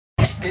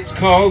It's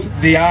called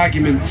The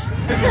Argument.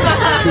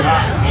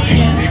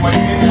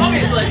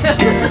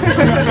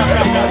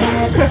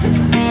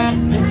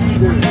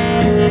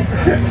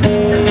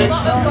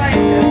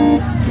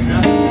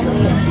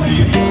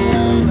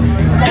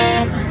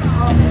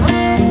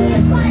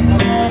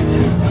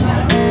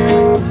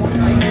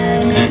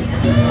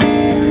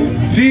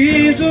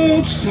 These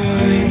old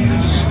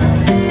signs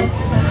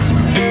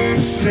are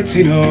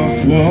setting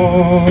off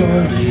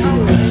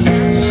warning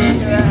bells.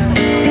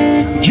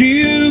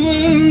 You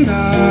and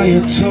I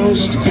are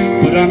toast,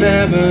 but I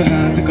never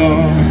had the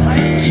gall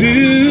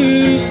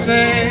to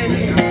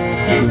say,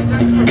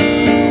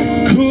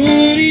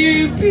 could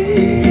you be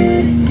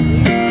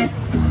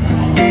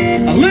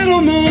a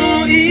little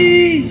more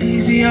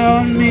easy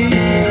on me?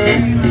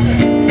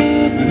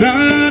 And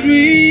I'd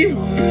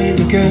rewind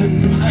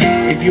again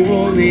if you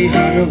only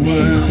had a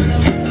word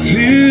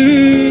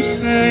to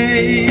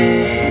say.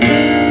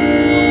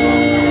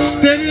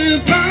 Instead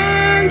of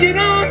banging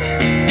on,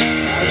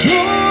 I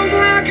drove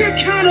like a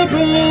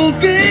cannibal.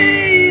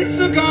 Days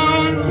are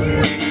gone,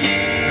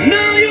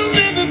 now you'll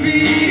never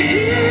be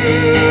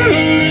here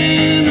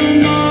in the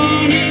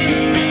morning.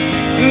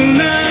 And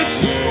that's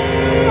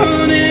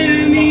one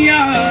in the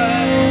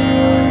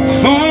eye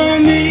for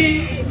me.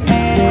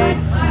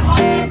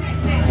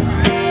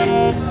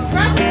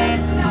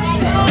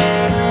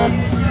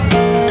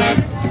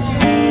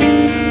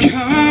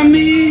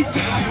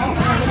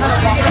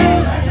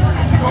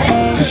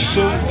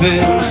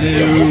 Something's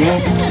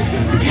erupt.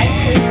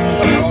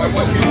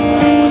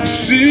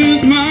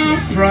 Soothe my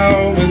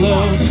frown with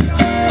love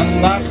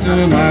and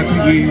laughter like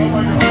we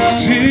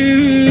used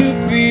to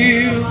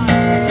feel.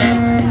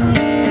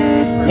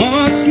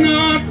 What's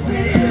not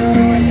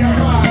real?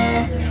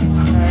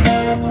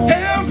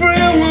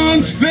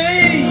 Everyone's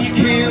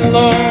faking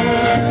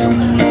love.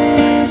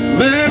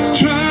 Let's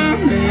try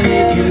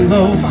making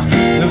love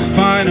the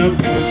finer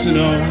person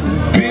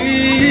of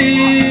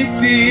big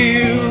deal.